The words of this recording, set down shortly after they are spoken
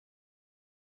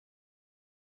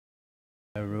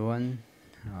Everyone,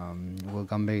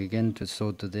 welcome back again.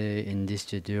 Today in this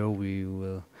tutorial we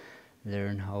will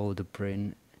learn how to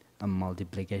print a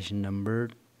multiplication number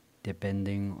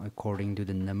depending according to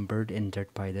the number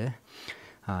entered by the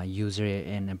user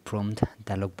in a prompt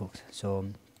dialog box.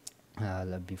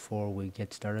 Before we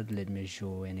get started, let me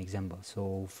show an example.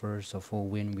 So first of all,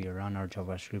 when we run our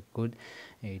JavaScript code,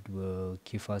 it will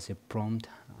give us a prompt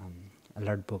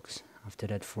alert box. After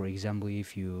that, for example,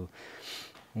 if you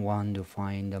want to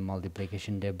find the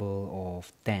multiplication table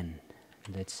of 10,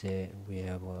 let's say we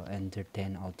have enter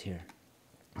 10 out here.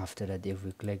 After that, if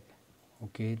we click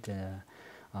OK, the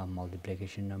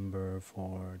multiplication number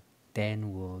for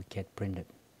 10 will get printed.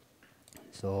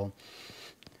 So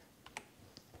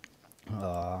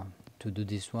to do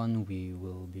this one, we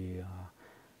will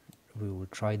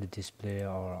try to display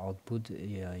our output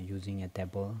using a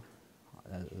table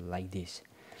like this.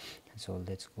 So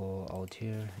let's go out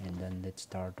here and then let's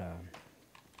start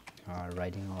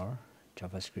writing our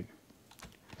JavaScript.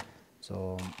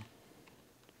 So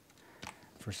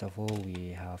first of all, we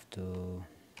have to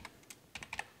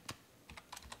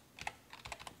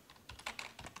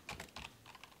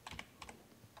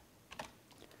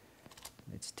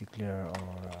let's declare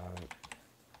our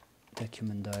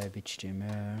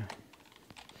document.html.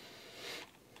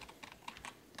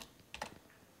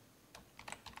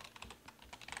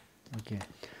 Okay,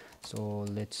 so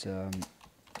let's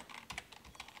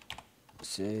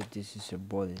say this is a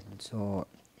body. So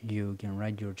you can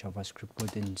write your JavaScript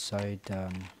code inside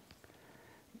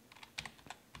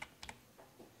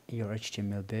your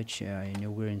HTML page,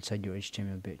 anywhere inside your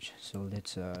HTML page. So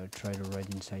let's try to write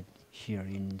inside here,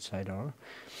 inside our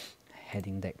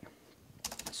heading tag.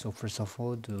 So first of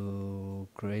all, to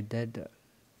create that,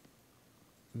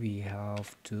 we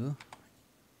have to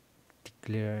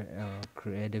declare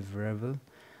create a variable.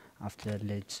 After that,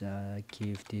 let's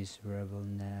give this variable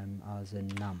name as a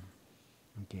num.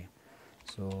 Okay,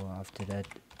 so after that,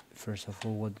 first of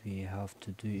all, what we have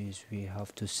to do is we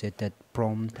have to set that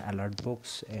prompt alert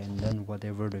box, and then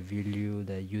whatever the value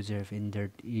the user have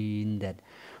entered in that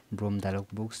prompt dialog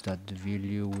box, that the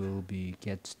value will be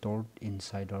get stored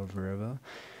inside our variable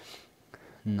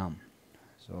num.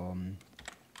 So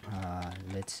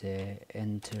let's say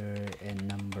enter a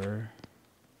number.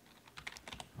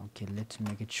 Okay, let's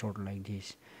make it short like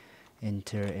this,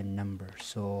 enter a number.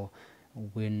 So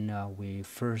when we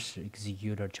first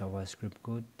execute our JavaScript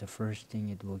code, the first thing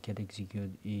it will get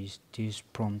executed is this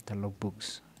prompt dialog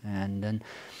box, and then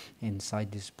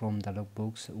inside this prompt dialog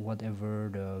box, whatever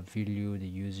the value the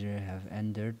user have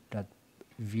entered, that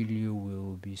value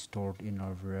will be stored in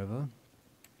our variable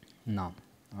num.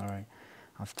 Alright,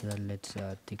 after that, let's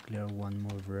declare one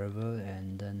more variable,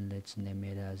 and then let's name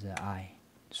it as I.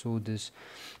 So this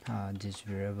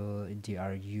variable, they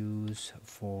are used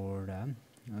for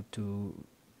to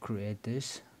create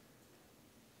this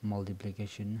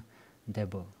multiplication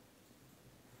table.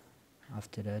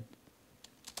 After that,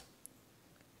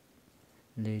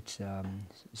 let's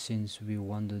since we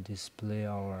want to display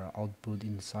our output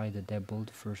inside the table,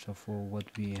 first of all, what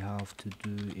we have to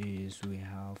do is we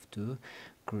have to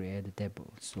create a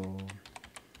table. So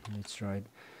let's write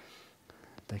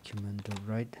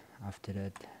document.write. After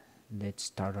that, let's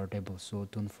start our table. So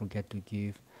don't forget to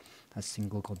give a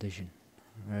single quotation.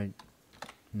 Right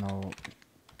now,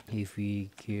 if we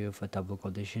give a double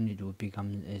quotation, it will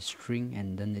become a string,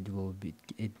 and then it will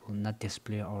not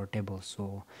display our table.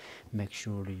 So make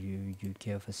sure you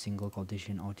give a single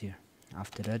quotation out here.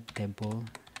 After that, table,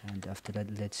 and after that,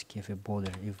 let's give a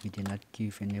border. If we did not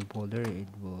give any border, it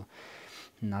will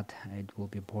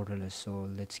be borderless. So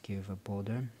let's give a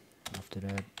border. After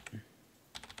that,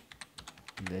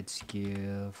 let's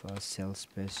give a cell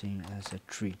spacing as a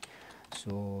 3.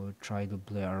 So try to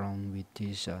play around with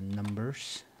these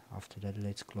numbers. After that,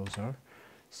 let's close our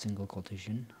single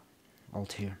quotation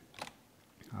out here.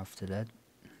 After that,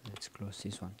 let's close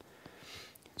this one.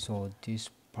 So this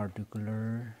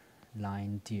particular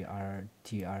line tr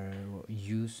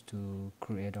used to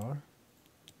create our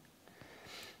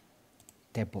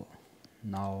table.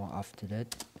 Now after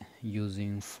that,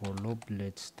 using for loop,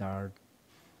 let's start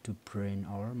to print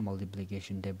our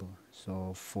multiplication table.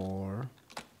 So for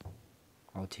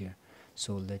out here,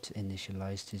 so let's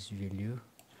initialize this value.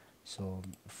 So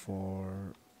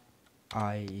for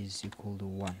I is equal to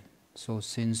 1. So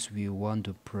since we want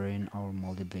to print our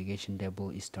multiplication table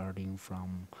is starting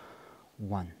from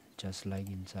 1, just like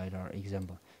inside our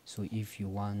example. So if you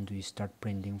want to start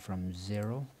printing from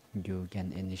 0, you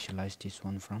can initialize this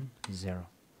one from 0.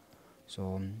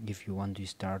 So if you want to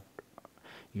start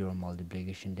your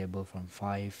multiplication table from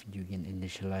 5, you can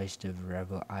initialize the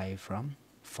variable I from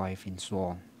 5 and so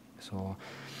on. So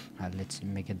let's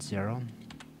make it 0.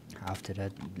 After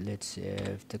that, let's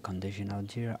save the condition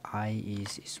out here. I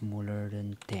is smaller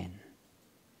than 10,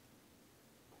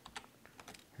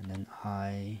 and then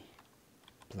I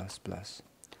plus plus.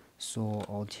 So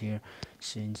out here,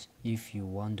 since if you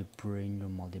want to print your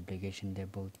multiplication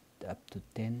table up to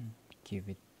 10, give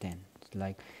it 10. It's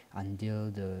like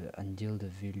until the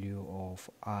value of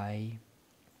I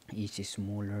is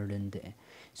smaller than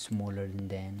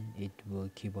it will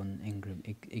keep on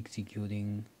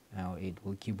executing. It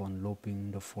will keep on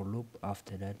looping the for loop.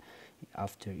 After that,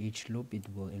 after each loop, it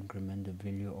will increment the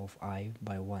value of I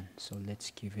by 1. So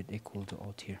let's give it equal to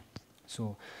out here.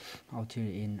 So out here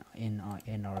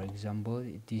in our example,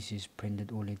 this is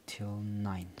printed only till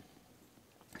 9.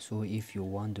 So if you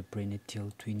want to print it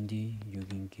till 20, you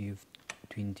can give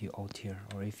 20 out here.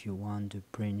 Or if you want to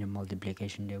print a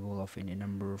multiplication table of any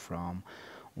number from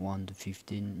 1 to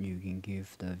 15, you can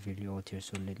give the value out here.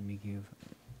 So let me give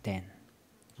 10.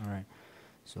 Alright,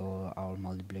 so our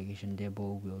multiplication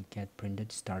table will get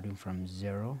printed starting from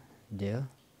 0 till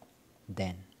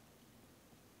 10.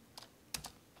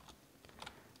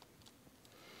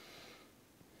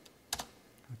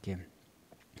 Okay,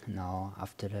 now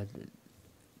after that,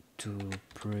 to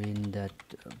print that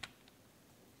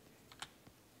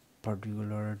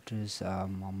particular this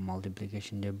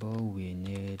multiplication table, we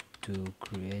need to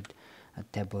create a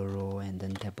table row and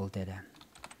then table data.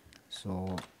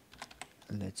 So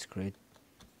let's create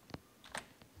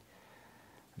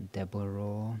a table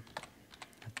row,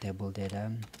 a table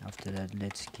data. After that,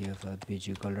 let's give a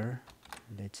bg color.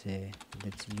 Let's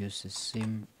use the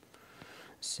same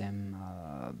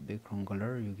background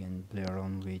color. You can play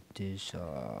around with this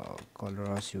color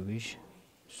as you wish.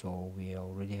 So we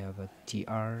already have a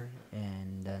tr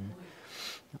and then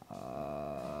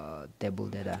table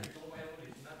data.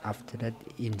 After that,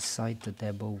 inside the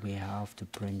table we have to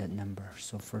print that number.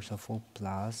 So first of all,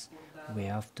 plus we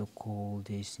have to call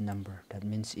this number. That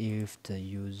means if the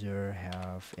user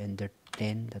have entered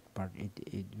 10, that part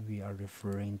we are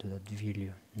referring to that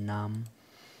value num.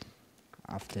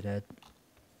 After that,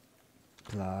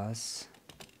 plus,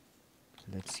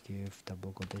 let's give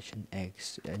double quotation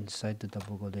x. Inside the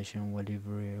double quotation,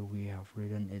 whatever we have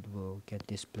written, it will get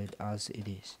displayed as it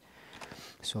is.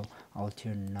 So out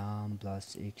here, num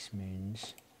plus x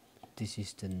means this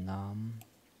is the num,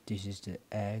 this is the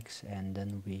x, and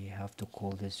then we have to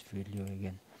call this value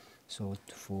again. So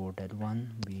for that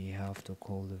one, we have to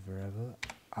call the variable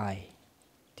I,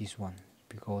 this one,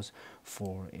 because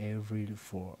for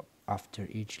after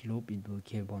each loop, it will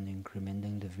keep on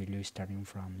incrementing the value starting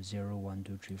from 0, 1,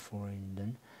 2, 3, 4, and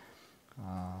then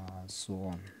so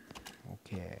on.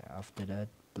 Okay, after that,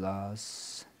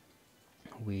 plus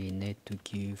we need to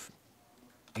give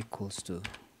equals to,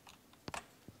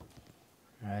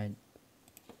 right,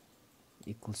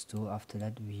 equals to. After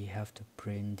that, we have to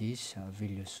print this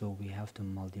value, so we have to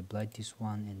multiply this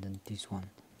one and then this one.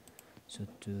 So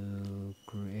to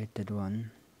create that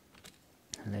one,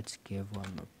 let's give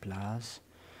one more plus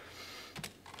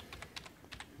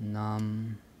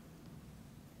num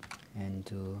and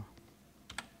to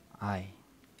I.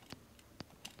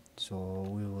 So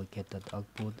we will get that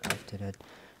output. After that,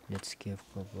 let's give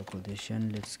double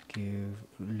quotation. Let's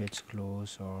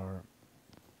close our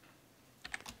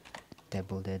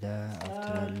table data.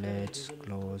 After that, let's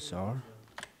close our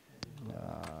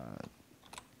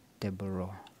table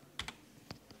row.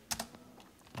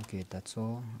 Okay, that's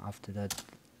all. After that,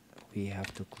 we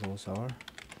have to close our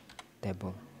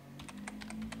table.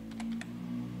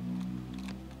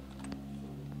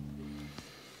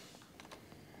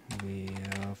 We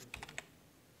have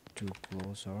to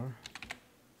close our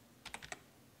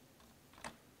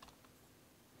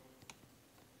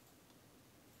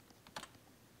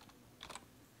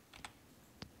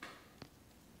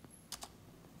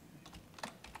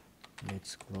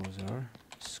let's close our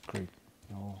script.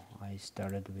 No, I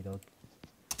started without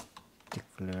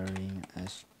declaring a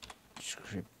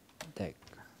script tag.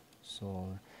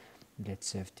 So let's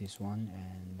save this one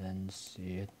and then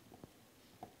see it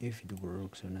if it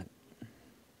works or not.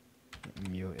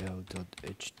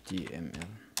 mul.html.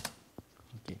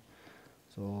 Okay,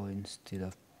 so instead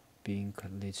of pink,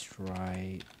 let's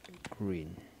try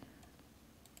green.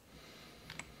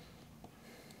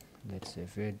 Let's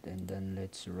save it and then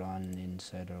let's run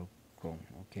inside our Chrome.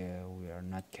 Okay, we are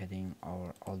not getting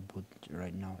our output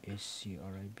right now.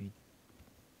 script.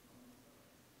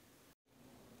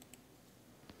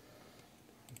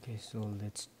 Okay, so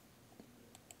let's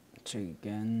check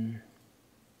again.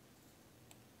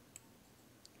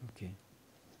 Okay,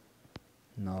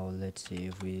 now let's see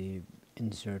if we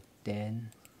insert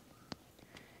 10,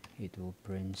 it will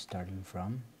print starting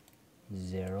from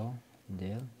 0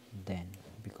 del 10,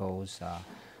 because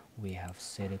we have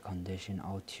set a condition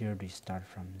out here to start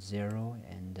from 0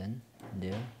 and then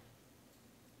del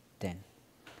 10.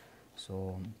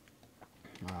 So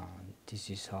this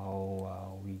is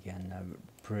how we can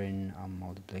print a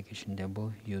multiplication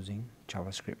table using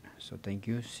JavaScript. So thank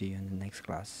you, see you in the next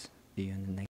class, see you in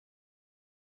the next